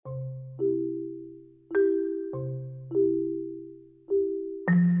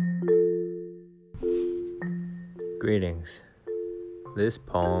Greetings. This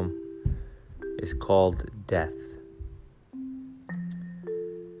poem is called Death.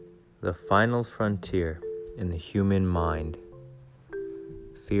 The final frontier in the human mind.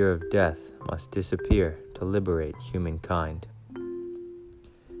 Fear of death must disappear to liberate humankind.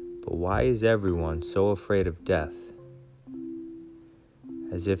 But why is everyone so afraid of death?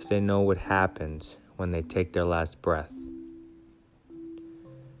 As if they know what happens when they take their last breath.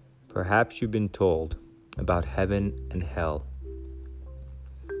 Perhaps you've been told about heaven and hell,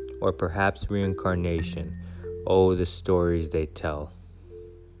 or perhaps reincarnation. Oh, the stories they tell.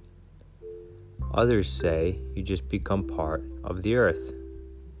 Others say you just become part of the earth.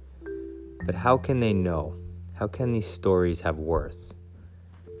 But how can they know? How can these stories have worth?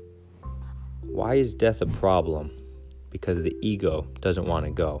 Why is death a problem? Because the ego doesn't want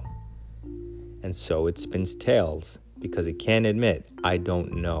to go. And so it spins tails because it can't admit, I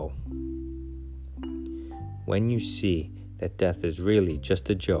don't know. When you see that death is really just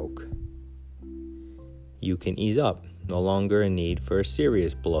a joke, you can ease up, no longer a need for a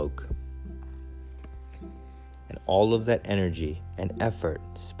serious bloke. And all of that energy and effort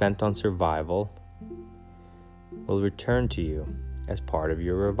spent on survival will return to you as part of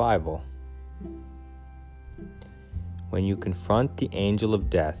your revival. When you confront the angel of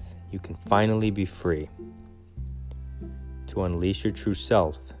death, you can finally be free to unleash your true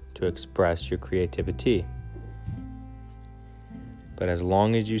self, to express your creativity. But as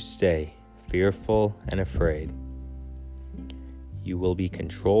long as you stay fearful and afraid, you will be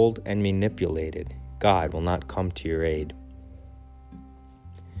controlled and manipulated. God will not come to your aid.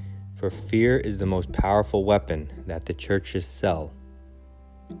 For fear is the most powerful weapon that the churches sell.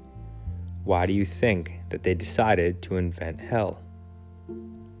 Why do you think that they decided to invent hell?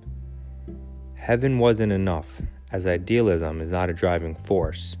 Heaven wasn't enough, as idealism is not a driving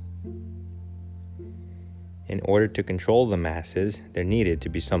force. In order to control the masses, there needed to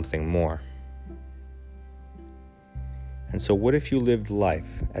be something more. And so what if you lived life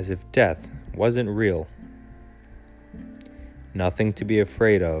as if death wasn't real? Nothing to be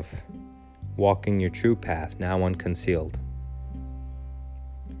afraid of, walking your true path now unconcealed.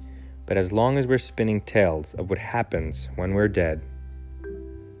 But as long as we're spinning tales of what happens when we're dead,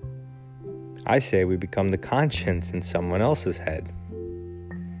 I say we become the conscience in someone else's head.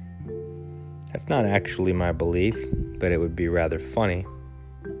 That's not actually my belief, but it would be rather funny.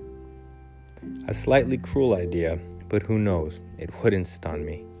 A slightly cruel idea, but who knows, it wouldn't stun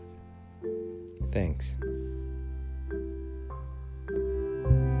me. Thanks.